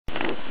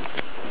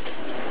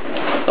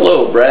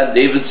Hello, Brad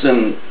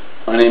Davidson.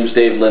 My name is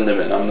Dave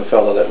Lindeman. I'm the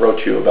fellow that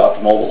wrote you about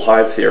the mobile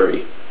hive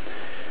theory.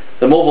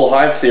 The mobile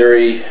hive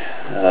theory,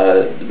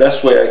 the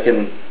best way I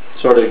can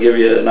sort of give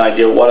you an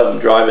idea of what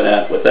I'm driving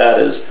at with that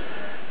is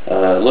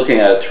looking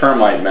at a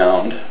termite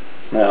mound.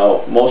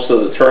 Now, most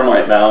of the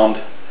termite mound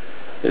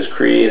is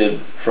created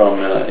from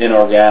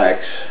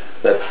inorganics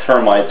that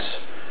termites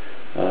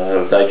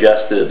have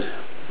digested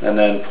and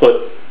then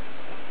put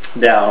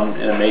down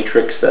in a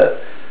matrix that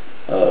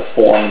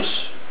forms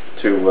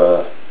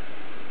to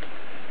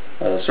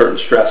certain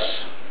stress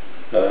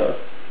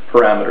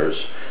parameters,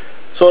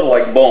 sort of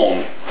like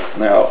bone.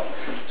 Now,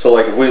 so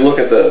like if we look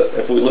at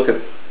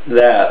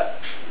that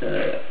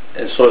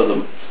as sort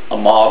of a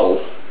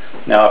model.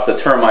 Now, if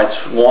the termites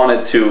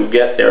wanted to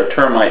get their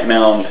termite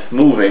mound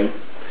moving,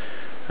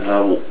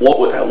 what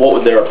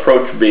would their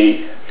approach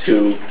be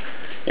to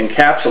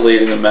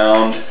encapsulating the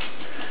mound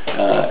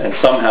and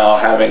somehow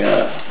having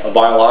a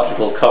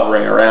biological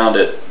covering around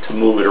it to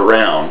move it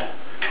around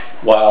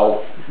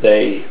while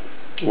they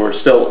were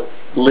still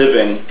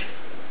living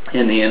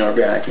in the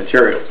inorganic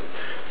material?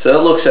 So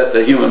that looks at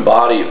the human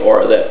body,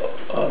 or that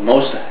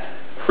most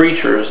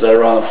creatures that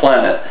are on the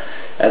planet,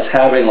 as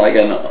having like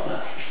an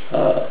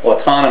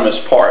autonomous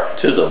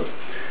part to them.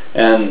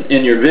 And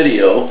in your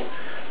video,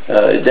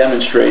 it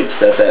demonstrates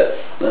that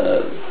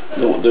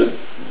the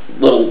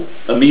little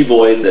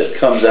amoeboid that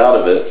comes out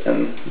of it,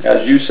 and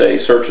as you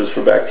say, searches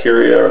for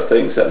bacteria or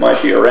things that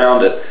might be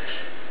around it,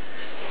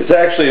 it's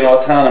actually an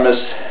autonomous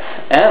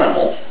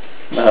animal.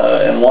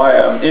 And why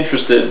I'm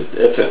interested,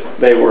 if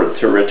they were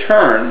to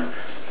return,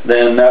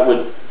 then that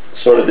would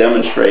sort of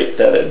demonstrate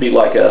that it'd be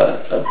like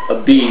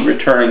a bee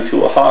returning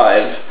to a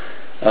hive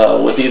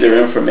with either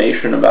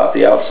information about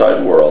the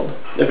outside world.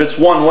 If it's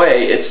one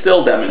way, it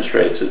still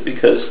demonstrates it,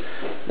 because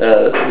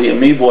the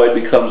amoeboid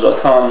becomes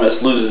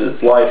autonomous, loses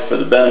its life for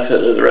the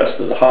benefit of the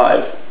rest of the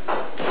hive,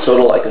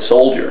 sort of like a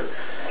soldier.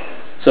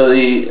 So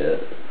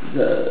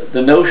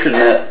the notion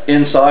that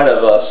inside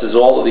of us is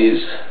all of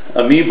these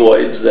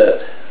amoeboids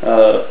that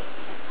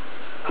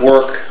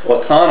work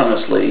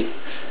autonomously,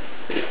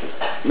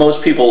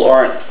 most people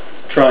aren't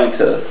trying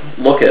to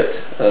look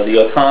at the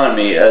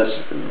autonomy as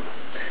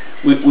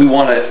we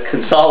want to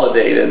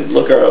consolidate and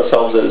look at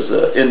ourselves as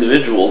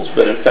individuals,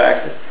 but in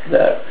fact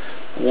that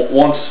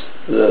once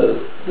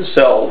the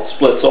cell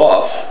splits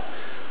off,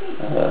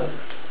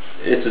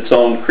 it's its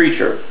own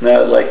creature.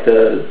 Now, like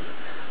the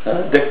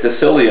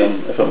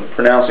dictyostelium, if I'm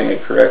pronouncing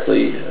it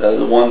correctly,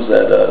 the ones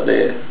that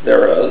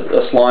they're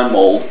a slime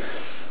mold,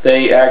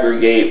 they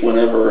aggregate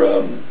whenever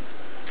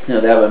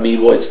they have a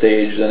amoeboid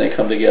stage, then they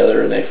come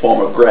together and they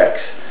form a grex.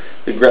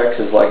 The grex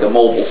is like a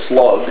mobile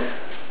slug.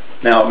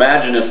 Now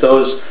imagine if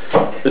those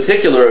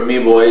particular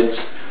amoeboids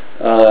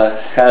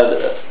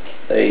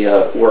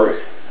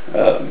were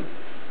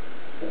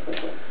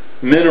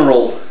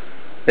mineral,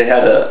 they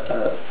had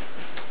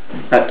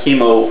not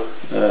chemo,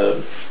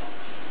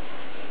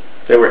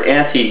 they were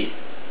anti-mineral.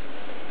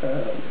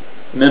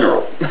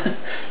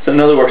 So in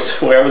other words,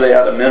 wherever they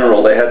had a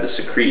mineral, they had to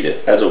secrete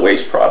it as a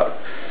waste product.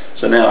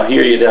 So now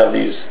here you'd have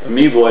these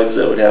amoeboids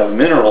that would have a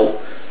mineral,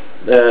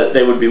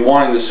 they would be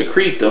wanting to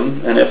secrete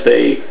them, and if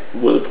they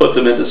would put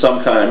them into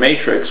some kind of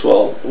matrix,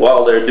 well,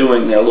 while they're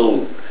doing their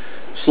little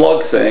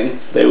slug thing,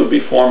 they would be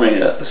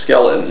forming a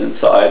skeleton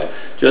inside,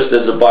 just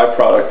as a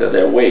byproduct of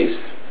their waste.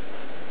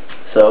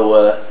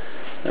 So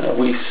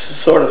we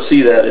sort of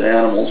see that in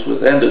animals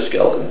with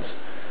endoskeletons.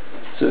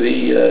 So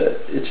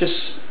it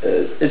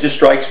just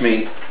strikes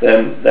me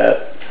then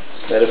that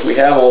if we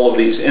have all of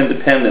these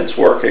independents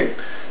working,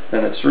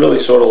 then it's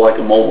really sort of like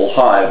a mobile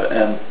hive,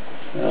 and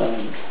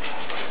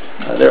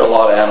there are a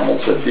lot of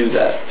animals that do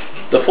that.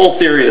 The full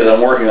theory that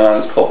I'm working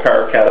on is called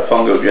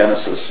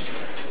paracatafungogenesis.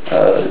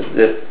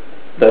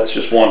 That's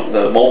just one.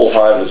 The mobile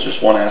hive is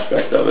just one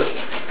aspect of it.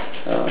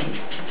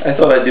 I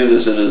thought I'd do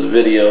this as a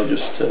video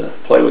just to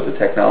play with the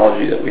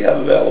technology that we have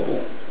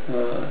available.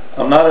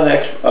 I'm not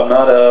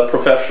a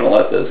professional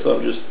at this.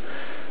 I'm just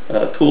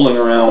tooling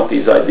around with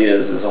these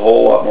ideas. There's a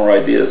whole lot more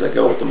ideas that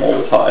go with the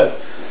mobile hive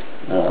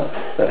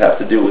that have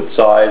to do with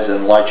size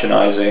and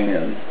lichenizing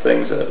and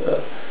things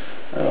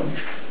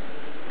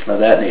of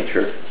that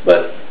nature.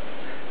 But,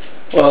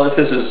 well, if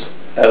this is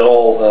at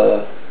all,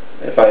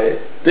 if I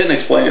didn't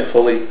explain it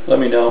fully, let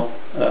me know.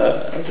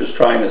 I'm just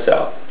trying this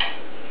out.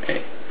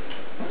 Okay.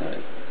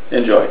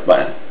 Enjoy.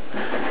 Bye now.